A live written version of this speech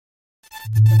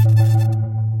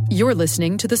You're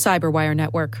listening to the Cyberwire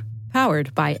Network,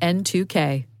 powered by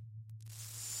N2K.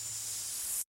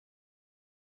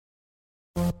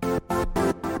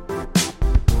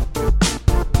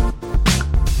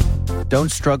 Don't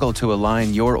struggle to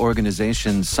align your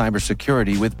organization's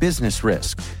cybersecurity with business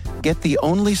risk. Get the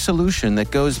only solution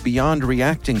that goes beyond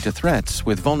reacting to threats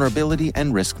with vulnerability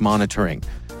and risk monitoring.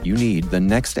 You need the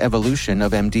next evolution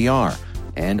of MDR,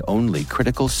 and only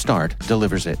Critical Start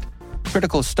delivers it.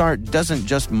 Critical Start doesn't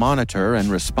just monitor and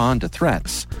respond to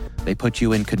threats. They put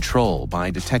you in control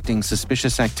by detecting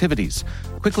suspicious activities,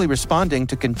 quickly responding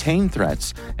to contain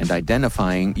threats, and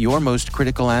identifying your most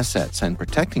critical assets and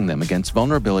protecting them against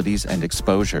vulnerabilities and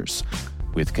exposures.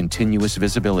 With continuous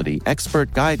visibility,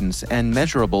 expert guidance, and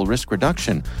measurable risk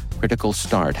reduction, Critical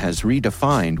Start has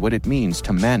redefined what it means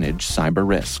to manage cyber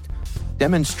risk.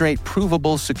 Demonstrate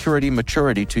provable security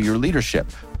maturity to your leadership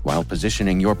while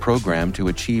positioning your program to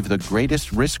achieve the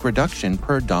greatest risk reduction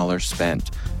per dollar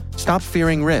spent. Stop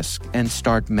fearing risk and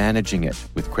start managing it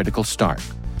with Critical Start.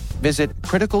 Visit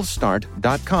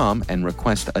criticalstart.com and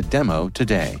request a demo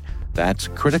today. That's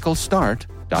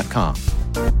criticalstart.com.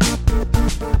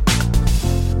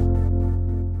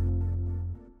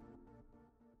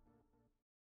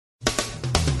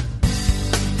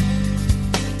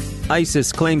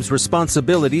 ISIS claims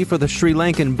responsibility for the Sri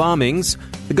Lankan bombings.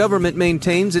 The government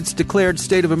maintains its declared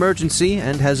state of emergency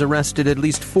and has arrested at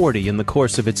least 40 in the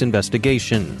course of its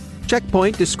investigation.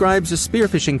 Checkpoint describes a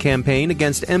spearphishing campaign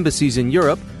against embassies in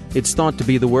Europe. It's thought to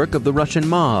be the work of the Russian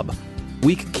mob.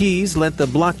 Weak keys let the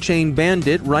Blockchain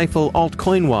Bandit rifle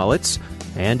altcoin wallets.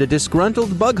 And a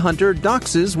disgruntled bug hunter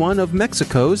doxes one of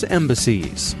Mexico's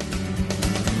embassies.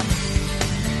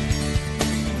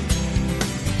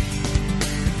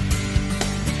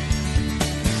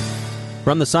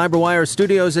 From the Cyberwire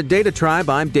studios at Data Tribe,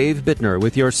 I'm Dave Bittner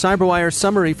with your Cyberwire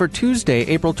summary for Tuesday,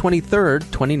 April 23,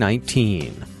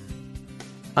 2019.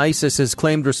 ISIS has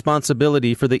claimed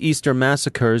responsibility for the Easter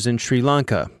massacres in Sri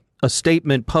Lanka. A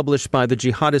statement published by the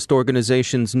jihadist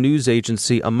organization's news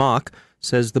agency Amok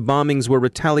says the bombings were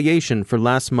retaliation for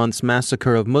last month's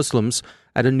massacre of Muslims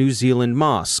at a New Zealand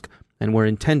mosque and were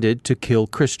intended to kill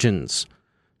Christians.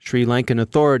 Sri Lankan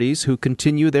authorities, who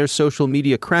continue their social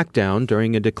media crackdown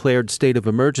during a declared state of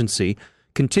emergency,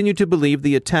 continue to believe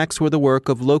the attacks were the work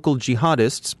of local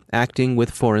jihadists acting with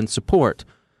foreign support.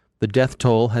 The death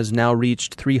toll has now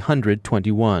reached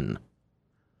 321.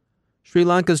 Sri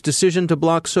Lanka's decision to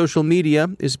block social media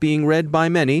is being read by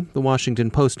many, the Washington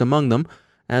Post among them,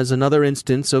 as another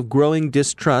instance of growing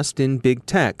distrust in big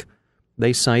tech.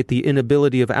 They cite the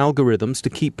inability of algorithms to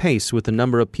keep pace with the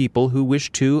number of people who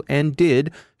wish to and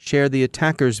did share the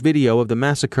attackers' video of the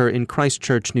massacre in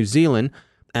Christchurch, New Zealand,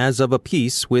 as of a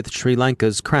piece with Sri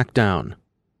Lanka's crackdown.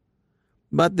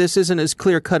 But this isn't as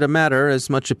clear-cut a matter as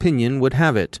much opinion would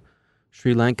have it.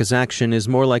 Sri Lanka's action is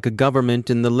more like a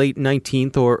government in the late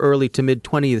 19th or early to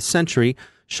mid-20th century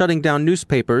shutting down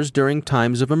newspapers during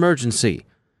times of emergency.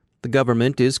 The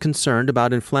government is concerned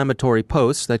about inflammatory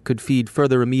posts that could feed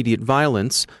further immediate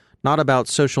violence, not about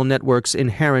social networks'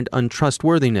 inherent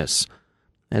untrustworthiness.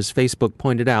 As Facebook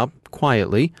pointed out,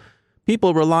 quietly,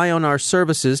 people rely on our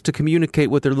services to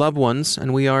communicate with their loved ones,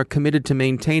 and we are committed to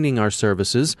maintaining our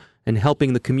services and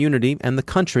helping the community and the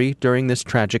country during this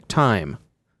tragic time.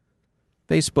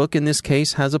 Facebook, in this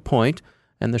case, has a point,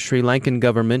 and the Sri Lankan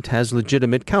government has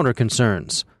legitimate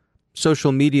counter-concerns.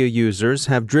 Social media users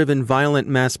have driven violent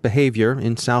mass behavior,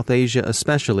 in South Asia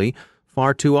especially,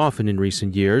 far too often in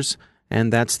recent years,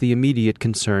 and that's the immediate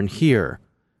concern here.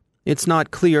 It's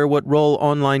not clear what role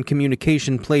online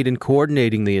communication played in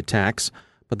coordinating the attacks,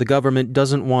 but the government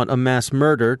doesn't want a mass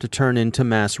murder to turn into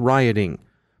mass rioting.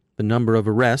 The number of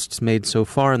arrests made so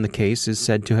far in the case is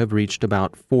said to have reached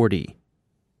about 40.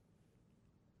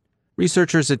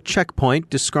 Researchers at Checkpoint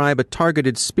describe a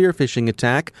targeted spearphishing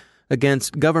attack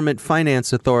against government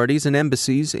finance authorities and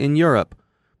embassies in Europe.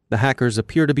 The hackers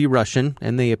appear to be Russian,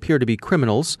 and they appear to be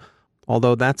criminals,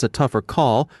 although that's a tougher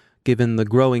call, given the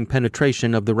growing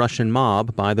penetration of the Russian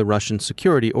mob by the Russian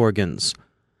security organs.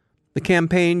 The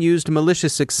campaign used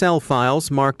malicious Excel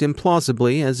files marked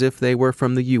implausibly as if they were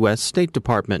from the U.S. State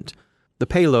Department. The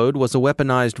payload was a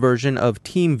weaponized version of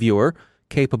TeamViewer,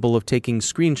 capable of taking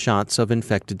screenshots of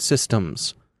infected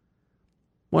systems.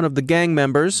 One of the gang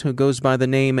members, who goes by the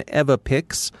name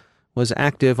EvaPix, was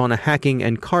active on a hacking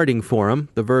and carding forum,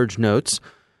 The Verge notes,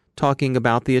 talking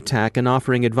about the attack and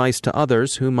offering advice to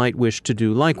others who might wish to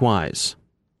do likewise.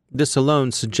 This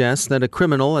alone suggests that a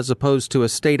criminal, as opposed to a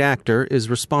state actor, is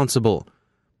responsible.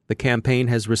 The campaign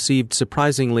has received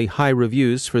surprisingly high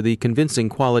reviews for the convincing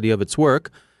quality of its work,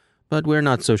 but we're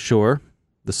not so sure.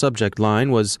 The subject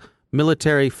line was,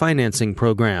 military financing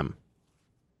program.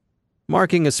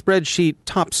 Marking a spreadsheet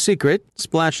top secret,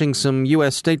 splashing some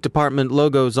U.S. State Department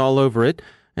logos all over it,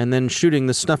 and then shooting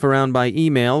the stuff around by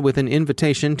email with an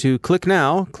invitation to click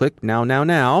now,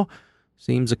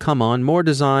 seems a come-on more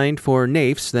designed for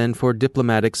naifs than for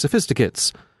diplomatic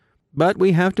sophisticates. But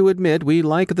we have to admit we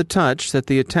like the touch that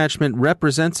the attachment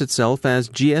represents itself as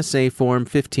GSA Form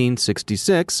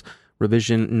 1566,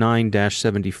 Revision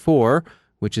 9-74,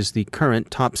 which is the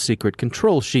current top-secret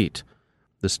control sheet.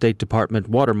 The State Department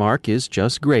watermark is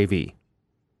just gravy.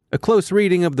 A close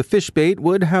reading of the fishbait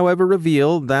would, however,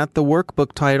 reveal that the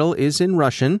workbook title is in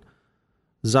Russian,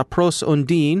 Zapros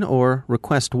Undin, or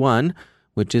Request 1,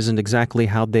 which isn't exactly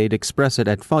how they'd express it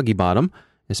at Foggy Bottom,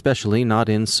 especially not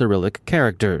in Cyrillic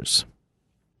characters.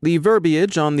 The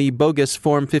verbiage on the bogus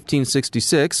Form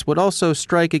 1566 would also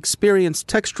strike experienced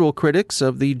textual critics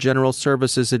of the General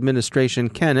Services Administration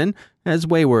canon as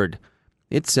wayward.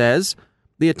 It says,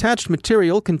 "The attached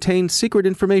material contains secret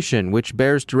information which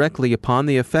bears directly upon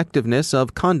the effectiveness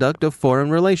of conduct of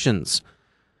foreign relations,"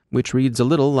 which reads a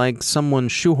little like someone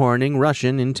shoehorning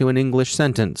Russian into an English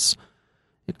sentence.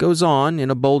 It goes on in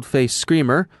a bold-faced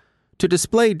screamer, "To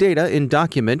display data in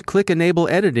document, click Enable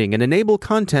Editing and enable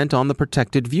content on the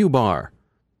protected view bar."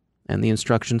 And the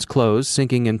instructions close,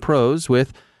 syncing in prose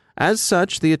with, "As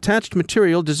such, the attached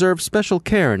material deserves special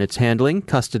care in its handling,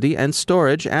 custody, and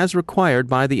storage as required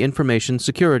by the Information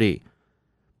Security."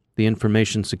 The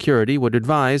Information Security would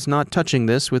advise not touching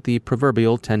this with the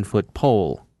proverbial 10-foot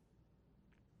pole.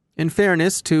 In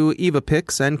fairness to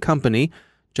EvaPix and company,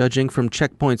 judging from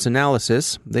Checkpoint's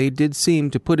analysis, they did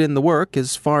seem to put in the work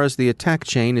as far as the attack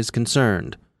chain is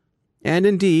concerned. And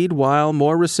indeed, while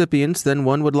more recipients than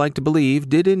one would like to believe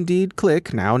did indeed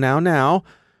click now,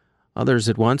 others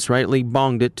at once rightly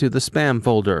bonged it to the spam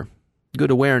folder. Good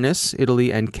awareness,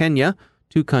 Italy and Kenya,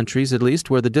 two countries at least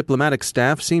where the diplomatic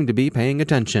staff seem to be paying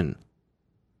attention.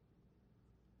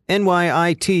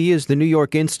 NYIT is the New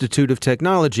York Institute of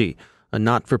Technology, a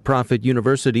not-for-profit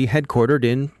university headquartered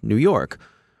in New York.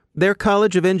 Their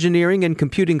College of Engineering and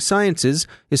Computing Sciences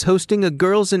is hosting a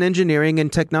Girls in Engineering and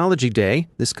Technology Day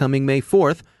this coming May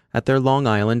 4th at their Long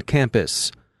Island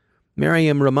campus.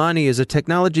 Mariam Rahmani is a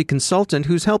technology consultant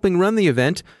who's helping run the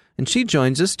event, and she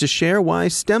joins us to share why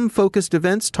STEM-focused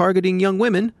events targeting young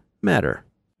women matter.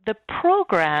 The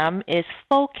program is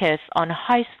focused on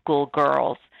high school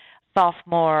girls,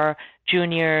 sophomore,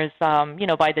 juniors.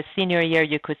 By the senior year,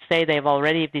 you could say they've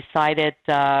already decided,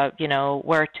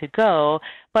 where to go.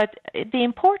 But the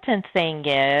important thing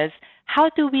is, how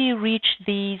do we reach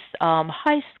these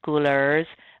high schoolers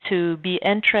to be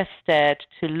interested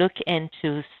to look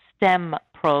into STEM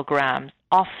programs?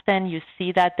 Often you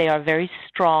see that they are very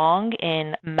strong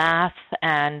in math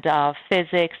and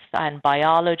physics and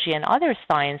biology and other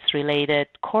science-related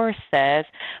courses,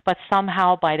 but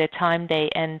somehow by the time they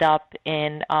end up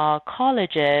in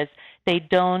colleges, they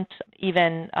don't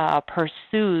even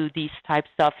pursue these types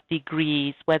of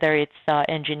degrees, whether it's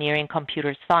engineering,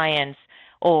 computer science,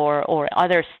 or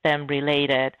other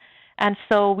STEM-related. And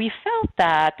so we felt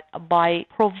that by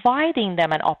providing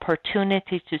them an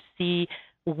opportunity to see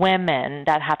women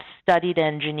that have studied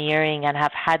engineering and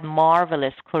have had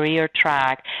marvelous career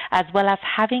track, as well as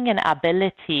having an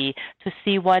ability to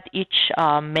see what each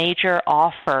major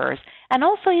offers, and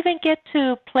also even get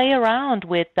to play around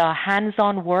with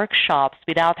hands-on workshops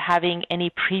without having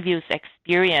any previous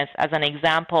experience, as an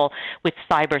example, with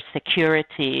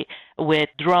cybersecurity, with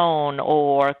drone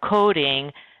or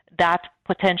coding, that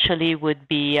potentially would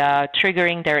be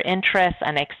triggering their interest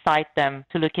and excite them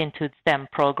to look into STEM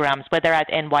programs, whether at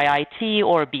NYIT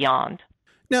or beyond.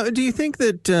 Now, do you think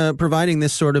that providing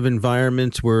this sort of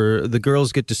environment where the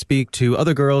girls get to speak to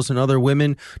other girls and other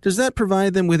women, does that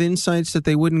provide them with insights that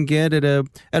they wouldn't get at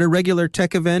a regular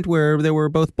tech event where there were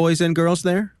both boys and girls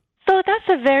there? So that's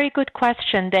a very good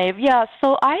question, Dave. Yeah,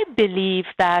 so I believe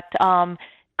that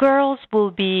girls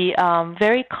will be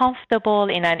very comfortable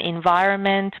in an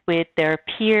environment with their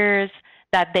peers,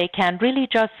 that they can really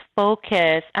just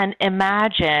focus and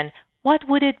imagine, what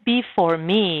would it be for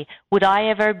me? Would I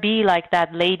ever be like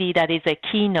that lady that is a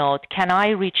keynote? Can I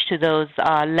reach to those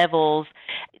levels?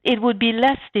 It would be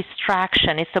less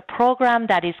distraction. It's a program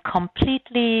that is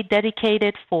completely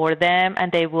dedicated for them,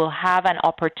 and they will have an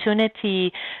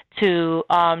opportunity to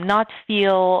not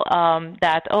feel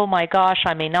that, oh my gosh,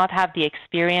 I may not have the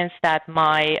experience that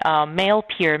my male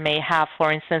peer may have,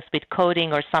 for instance, with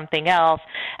coding or something else,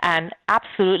 and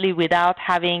absolutely without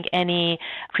having any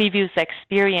previous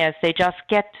experience, they just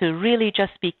get to really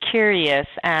just be curious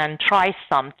and try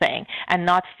something and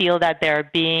not feel that they're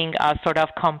being sort of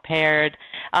compared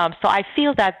So I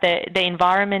feel that the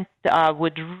environment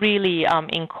would really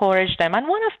encourage them. And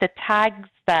one of the tags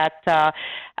that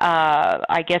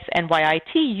I guess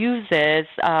NYIT uses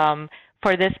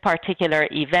for this particular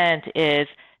event is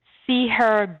see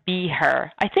her, be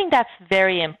her. I think that's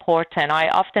very important. I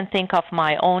often think of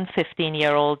my own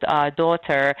 15-year-old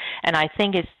daughter, and I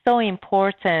think it's so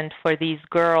important for these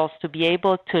girls to be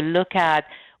able to look at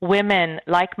women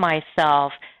like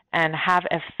myself and have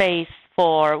a face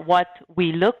for what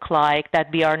we look like, that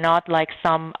we are not like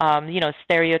some,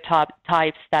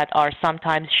 stereotypes that are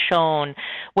sometimes shown,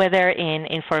 whether in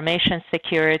information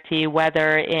security,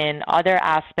 whether in other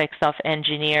aspects of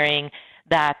engineering.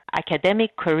 That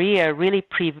academic career really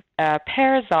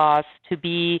prepares us to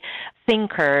be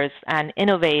thinkers and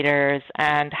innovators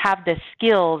and have the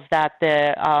skills that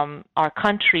our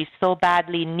country so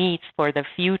badly needs for the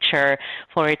future,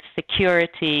 for its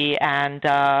security and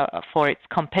for its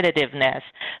competitiveness.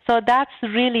 So that's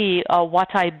really what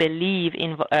I believe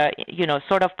in,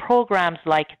 sort of programs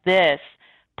like this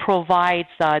provides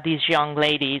these young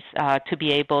ladies to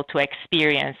be able to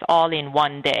experience all in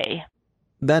one day.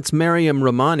 That's Mariam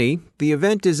Rahmani. The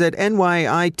event is at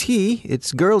NYIT.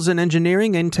 It's Girls in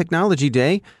Engineering and Technology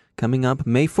Day, coming up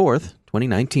May 4th,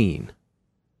 2019.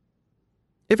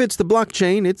 If it's the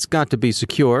blockchain, it's got to be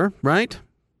secure, right?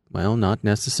 Well, not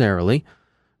necessarily.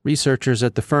 Researchers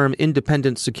at the firm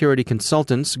Independent Security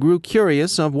Consultants grew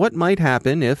curious of what might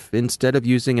happen if, instead of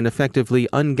using an effectively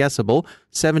unguessable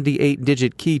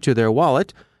 78-digit key to their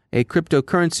wallet, a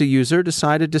cryptocurrency user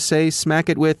decided to say smack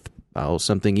it with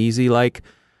something easy like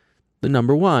the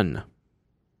number 1.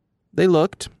 They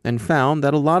looked and found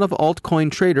that a lot of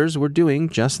altcoin traders were doing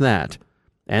just that.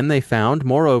 And they found,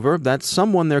 moreover, that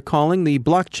someone they're calling the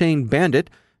Blockchain Bandit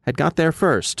had got there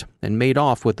first and made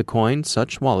off with the coin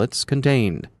such wallets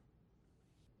contained.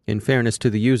 In fairness to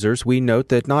the users, we note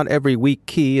that not every weak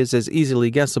key is as easily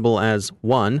guessable as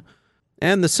 1,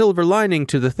 and the silver lining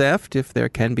to the theft, if there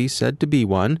can be said to be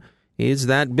one, is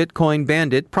that Bitcoin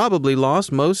Bandit probably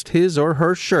lost most his or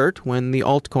her shirt when the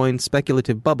altcoin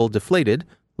speculative bubble deflated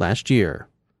last year.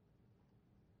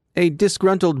 A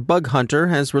disgruntled bug hunter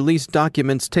has released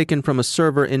documents taken from a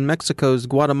server in Mexico's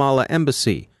Guatemala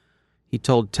embassy. He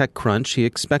told TechCrunch he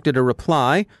expected a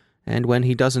reply, and when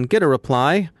he doesn't get a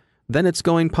reply, then it's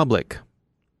going public.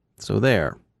 So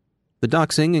there. The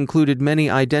doxing included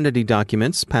many identity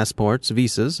documents, passports,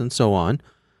 visas, and so on.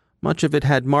 Much of it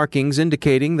had markings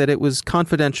indicating that it was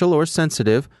confidential or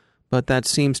sensitive, but that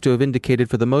seems to have indicated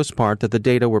for the most part that the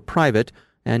data were private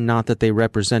and not that they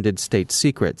represented state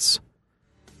secrets.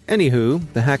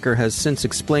 Anywho, the hacker has since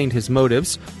explained his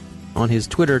motives. On his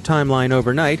Twitter timeline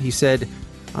overnight, he said,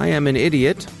 "I am an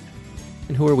idiot,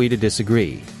 and who are we to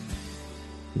disagree?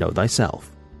 Know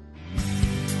thyself."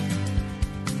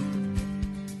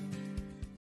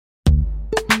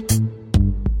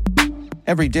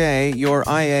 Every day, your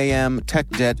IAM tech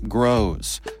debt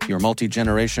grows. Your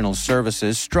multi-generational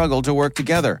services struggle to work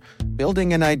together.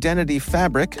 Building an identity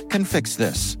fabric can fix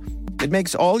this. It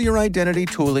makes all your identity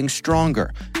tooling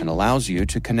stronger and allows you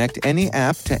to connect any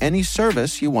app to any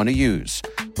service you want to use,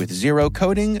 with zero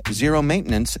coding, zero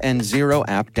maintenance, and zero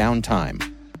app downtime.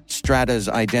 Strata's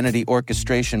identity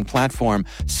orchestration platform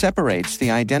separates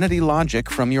the identity logic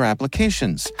from your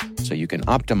applications, so you can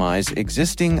optimize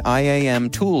existing IAM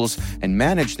tools and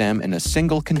manage them in a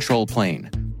single control plane.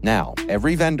 Now,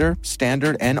 every vendor,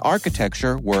 standard, and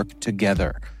architecture work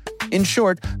together. In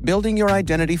short, building your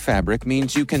identity fabric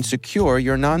means you can secure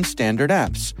your non-standard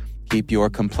apps, keep your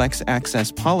complex access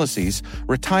policies,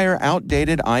 retire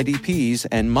outdated IDPs,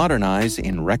 and modernize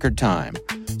in record time.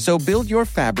 So build your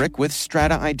fabric with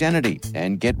Strata Identity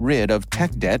and get rid of tech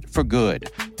debt for good.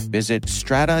 Visit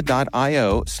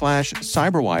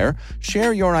strata.io/cyberwire,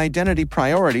 share your identity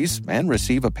priorities, and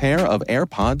receive a pair of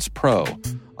AirPods Pro.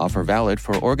 Offer valid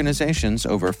for organizations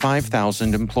over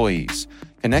 5,000 employees.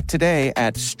 Connect today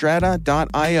at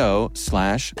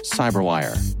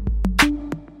strata.io/cyberwire.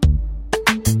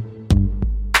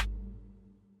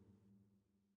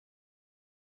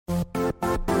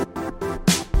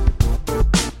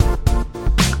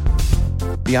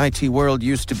 The IT world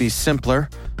used to be simpler.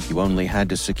 You only had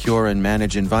to secure and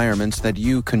manage environments that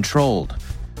you controlled.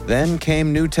 Then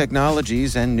came new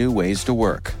technologies and new ways to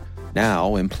work.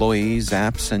 Now, employees,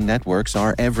 apps, and networks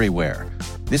are everywhere.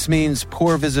 This means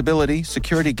poor visibility,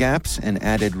 security gaps, and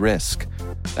added risk.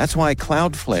 That's why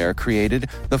Cloudflare created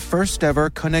the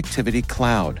first-ever connectivity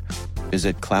cloud.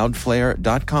 Visit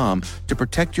cloudflare.com to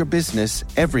protect your business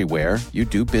everywhere you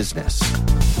do business.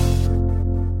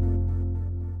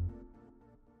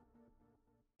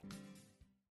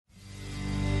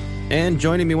 And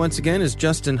joining me once again is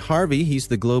Justin Harvey. He's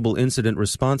the Global Incident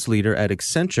Response Leader at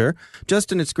Accenture.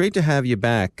 Justin, it's great to have you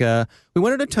back. We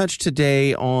wanted to touch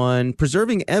today on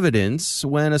preserving evidence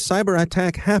when a cyber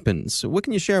attack happens. What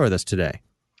can you share with us today?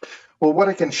 Well, what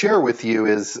I can share with you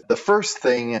is the first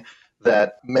thing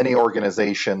that many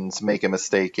organizations make a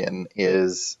mistake in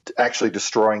is actually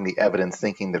destroying the evidence,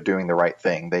 thinking they're doing the right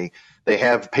thing. They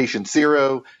have patient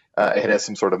zero. It has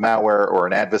some sort of malware or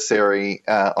an adversary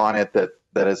on it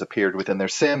that has appeared within their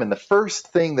SIM. And the first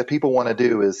thing that people want to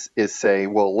do is say,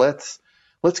 well, let's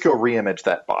go reimage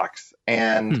that box.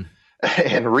 And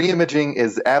reimaging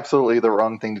is absolutely the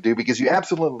wrong thing to do because you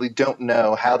absolutely don't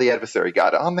know how the adversary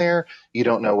got on there. You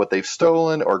don't know what they've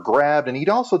stolen or grabbed. And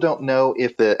you also don't know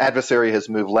if the adversary has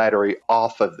moved laterally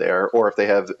off of there or if they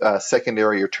have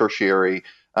secondary or tertiary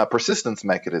persistence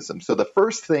mechanisms. So the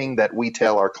first thing that we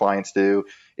tell our clients to do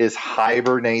is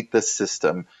hibernate the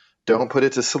system. Don't put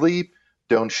it to sleep.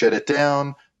 Don't shut it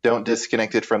down. Don't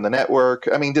disconnect it from the network.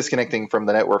 I mean, disconnecting from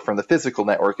the network from the physical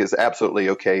network is absolutely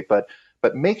okay, but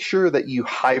make sure that you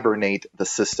hibernate the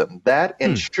system. That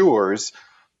ensures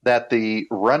that the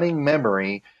running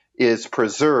memory is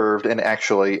preserved, and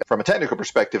actually, from a technical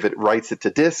perspective, it writes it to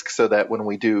disk so that when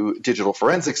we do digital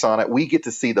forensics on it, we get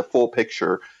to see the full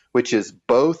picture, which is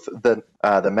both the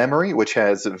memory, which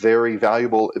has very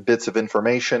valuable bits of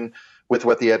information with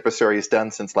what the adversary has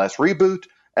done since last reboot,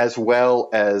 as well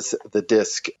as the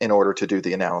disk in order to do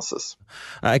the analysis.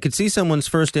 I could see someone's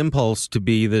first impulse to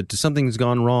be that something's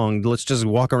gone wrong. Let's just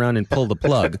walk around and pull the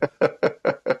plug.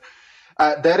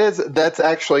 That's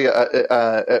actually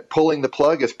pulling the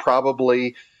plug is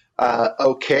probably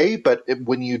okay, but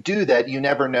when you do that, you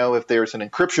never know if there's an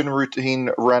encryption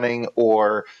routine running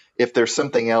or if there's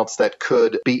something else that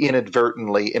could be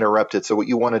inadvertently interrupted. So what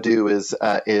you want to do is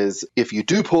if you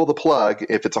do pull the plug,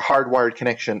 if it's a hardwired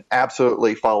connection,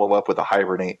 absolutely follow up with a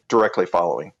hibernate directly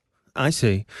following. I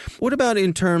see. What about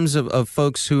in terms of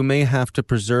folks who may have to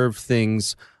preserve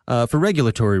things for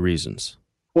regulatory reasons?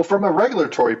 Well, from a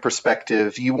regulatory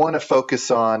perspective, you want to focus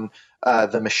on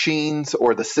the machines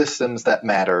or the systems that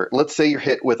matter. Let's say you're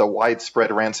hit with a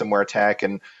widespread ransomware attack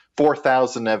and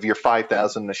 4,000 of your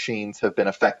 5,000 machines have been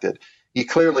affected. You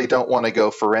clearly don't want to go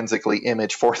forensically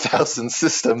image 4,000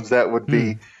 systems. That would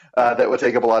be that would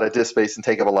take up a lot of disk space and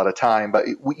take up a lot of time. But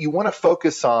you want to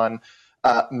focus on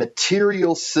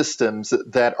material systems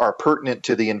that are pertinent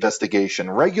to the investigation.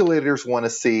 Regulators want to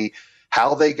see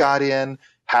how they got in,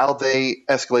 how they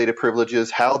escalated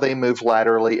privileges, how they moved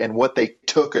laterally, and what they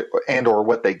took and or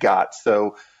what they got.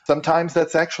 So sometimes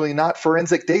that's actually not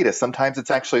forensic data. Sometimes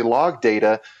it's actually log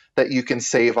data that you can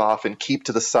save off and keep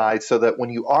to the side so that when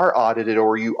you are audited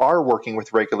or you are working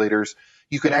with regulators,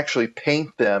 you can actually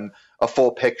paint them a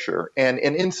full picture. And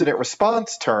in incident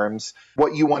response terms,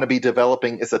 what you want to be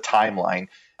developing is a timeline.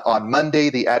 On Monday,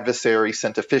 the adversary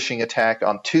sent a phishing attack.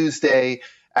 On Tuesday,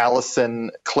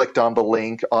 Allison clicked on the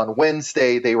link. On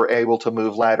Wednesday, they were able to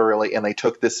move laterally and they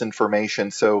took this information.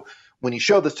 So when you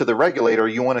show this to the regulator,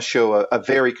 you want to show a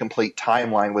very complete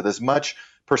timeline with as much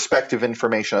perspective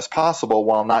information as possible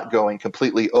while not going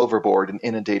completely overboard and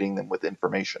inundating them with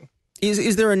information.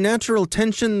 Is there a natural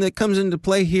tension that comes into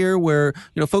play here where,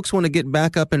 folks want to get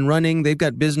back up and running, they've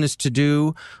got business to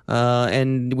do,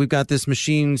 and we've got this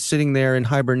machine sitting there in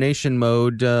hibernation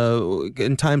mode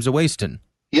and time's a-wasting?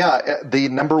 Yeah, the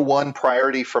number one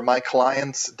priority for my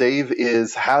clients, Dave,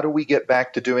 is how do we get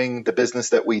back to doing the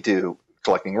business that we do,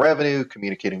 collecting revenue,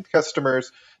 communicating with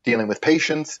customers, dealing with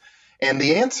patients? And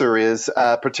the answer is,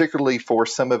 particularly for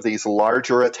some of these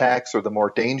larger attacks or the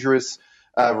more dangerous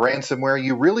ransomware,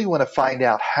 you really want to find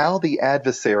out how the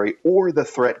adversary or the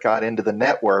threat got into the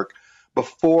network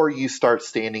before you start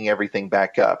standing everything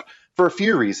back up. For a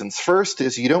few reasons. First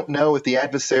is you don't know if the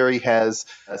adversary has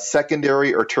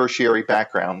secondary or tertiary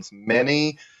backgrounds.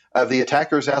 Many of the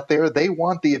attackers out there, they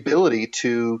want the ability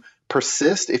to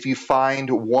persist if you find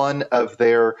one of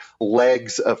their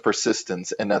legs of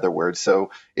persistence, in other words.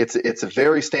 So it's a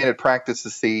very standard practice to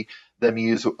see them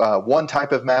use one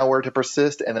type of malware to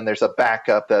persist, and then there's a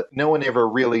backup that no one ever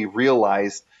really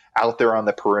realized out there on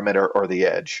the perimeter or the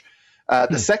edge.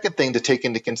 The second thing to take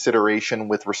into consideration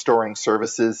with restoring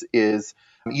services is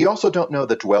you also don't know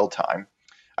the dwell time.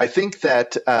 I think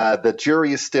that the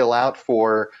jury is still out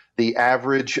for the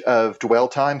average of dwell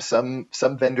time. Some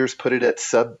vendors put it at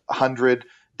sub 100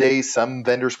 days. Some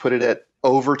vendors put it at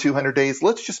over 200 days.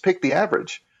 Let's just pick the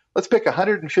average. Let's pick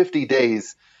 150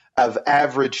 days of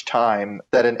average time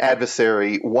that an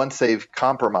adversary, once they've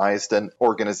compromised an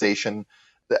organization,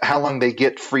 how long they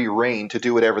get free reign to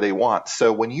do whatever they want.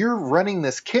 So when you're running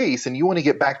this case and you want to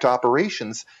get back to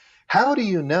operations, how do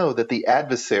you know that the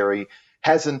adversary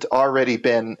hasn't already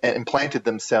been implanted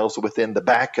themselves within the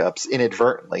backups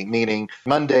inadvertently, meaning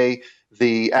Monday,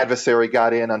 the adversary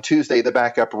got in, on Tuesday, the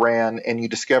backup ran, and you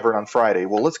discover it on Friday.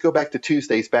 Well, let's go back to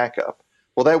Tuesday's backup.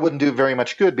 Well, that wouldn't do very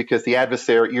much good because the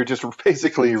adversary, you're just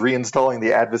basically reinstalling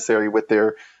the adversary with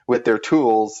their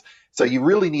tools. So you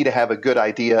really need to have a good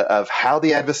idea of how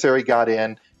the adversary got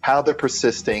in, how they're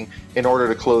persisting, in order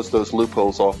to close those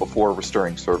loopholes off before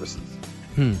restoring services.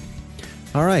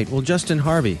 All right. Well, Justin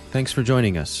Harvey, thanks for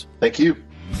joining us. Thank you.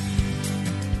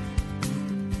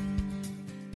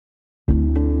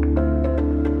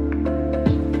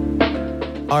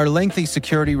 Are lengthy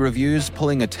security reviews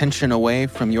pulling attention away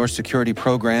from your security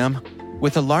program?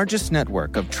 With the largest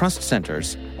network of trust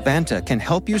centers, Vanta can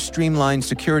help you streamline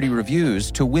security reviews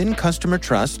to win customer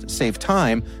trust, save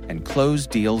time, and close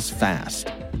deals fast.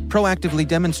 Proactively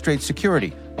demonstrate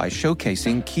security by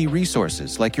showcasing key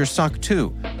resources like your SOC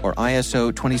 2 or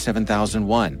ISO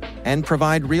 27001 and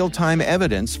provide real-time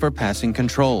evidence for passing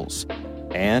controls.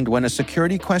 And when a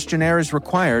security questionnaire is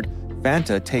required,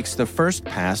 Vanta takes the first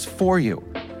pass for you.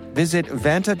 Visit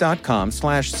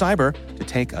vanta.com/cyber to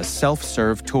take a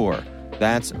self-serve tour.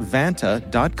 That's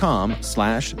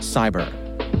vanta.com/cyber.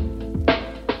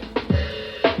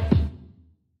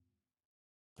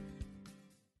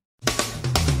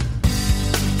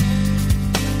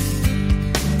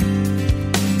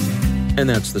 And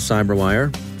that's the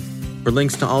Cyberwire. For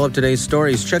links to all of today's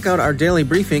stories, check out our daily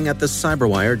briefing at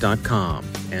thecyberwire.com.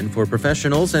 And for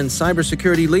professionals and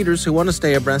cybersecurity leaders who want to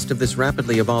stay abreast of this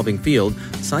rapidly evolving field,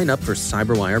 sign up for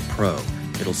Cyberwire Pro.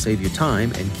 It'll save you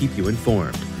time and keep you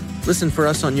informed. Listen for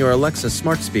us on your Alexa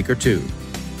smart speaker, too.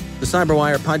 The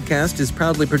Cyberwire podcast is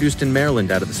proudly produced in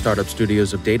Maryland out of the startup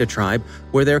studios of Data Tribe,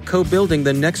 where they're co-building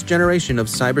the next generation of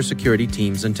cybersecurity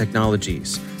teams and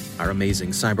technologies. Our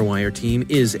amazing Cyberwire team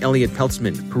is Elliot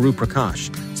Peltzman, Puru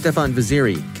Prakash, Stefan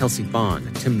Vaziri, Kelsey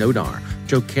Bond, Tim Nodar,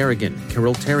 Joe Kerrigan,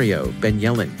 Carol Terrio, Ben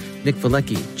Yellen, Nick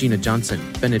Valecki, Gina Johnson,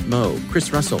 Bennett Moe,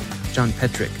 Chris Russell, John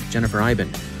Petrick, Jennifer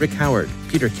Iben, Rick Howard,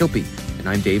 Peter Kilpie, and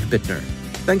I'm Dave Bittner.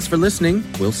 Thanks for listening.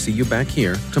 We'll see you back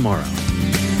here tomorrow.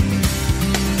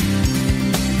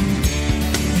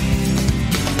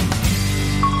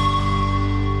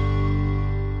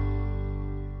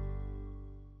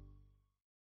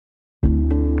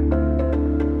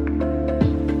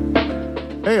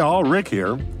 Hey all, Rick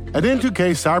here. At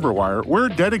N2K Cyberwire, we're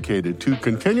dedicated to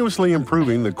continuously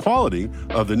improving the quality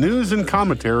of the news and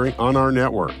commentary on our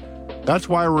network. That's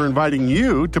why we're inviting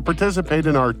you to participate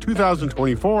in our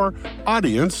 2024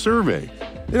 audience survey.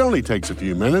 It only takes a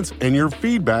few minutes, and your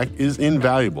feedback is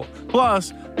invaluable.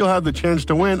 Plus, you'll have the chance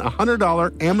to win a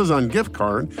 $100 Amazon gift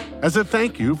card as a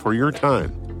thank you for your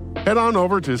time. Head on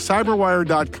over to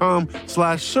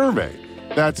cyberwire.com/survey.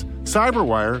 That's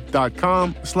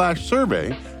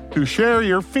cyberwire.com/survey to share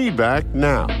your feedback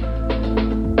now.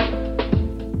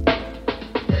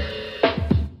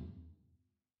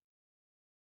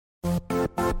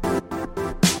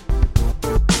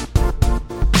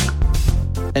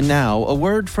 And now, a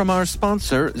word from our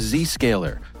sponsor,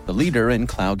 Zscaler, the leader in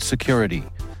cloud security.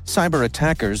 Cyber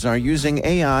attackers are using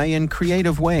AI in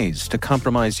creative ways to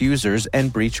compromise users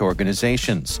and breach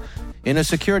organizations. In a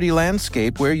security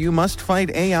landscape where you must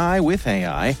fight AI with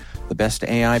AI, the best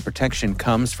AI protection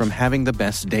comes from having the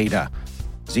best data.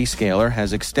 Zscaler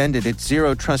has extended its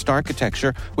zero-trust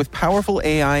architecture with powerful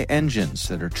AI engines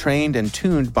that are trained and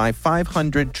tuned by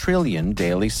 500 trillion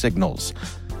daily signals.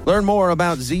 Learn more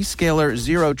about Zscaler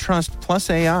Zero Trust Plus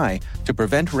AI to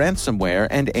prevent ransomware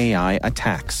and AI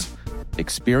attacks.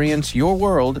 Experience your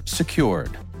world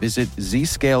secured. Visit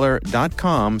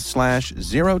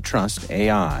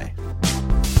zscaler.com/zerotrustai.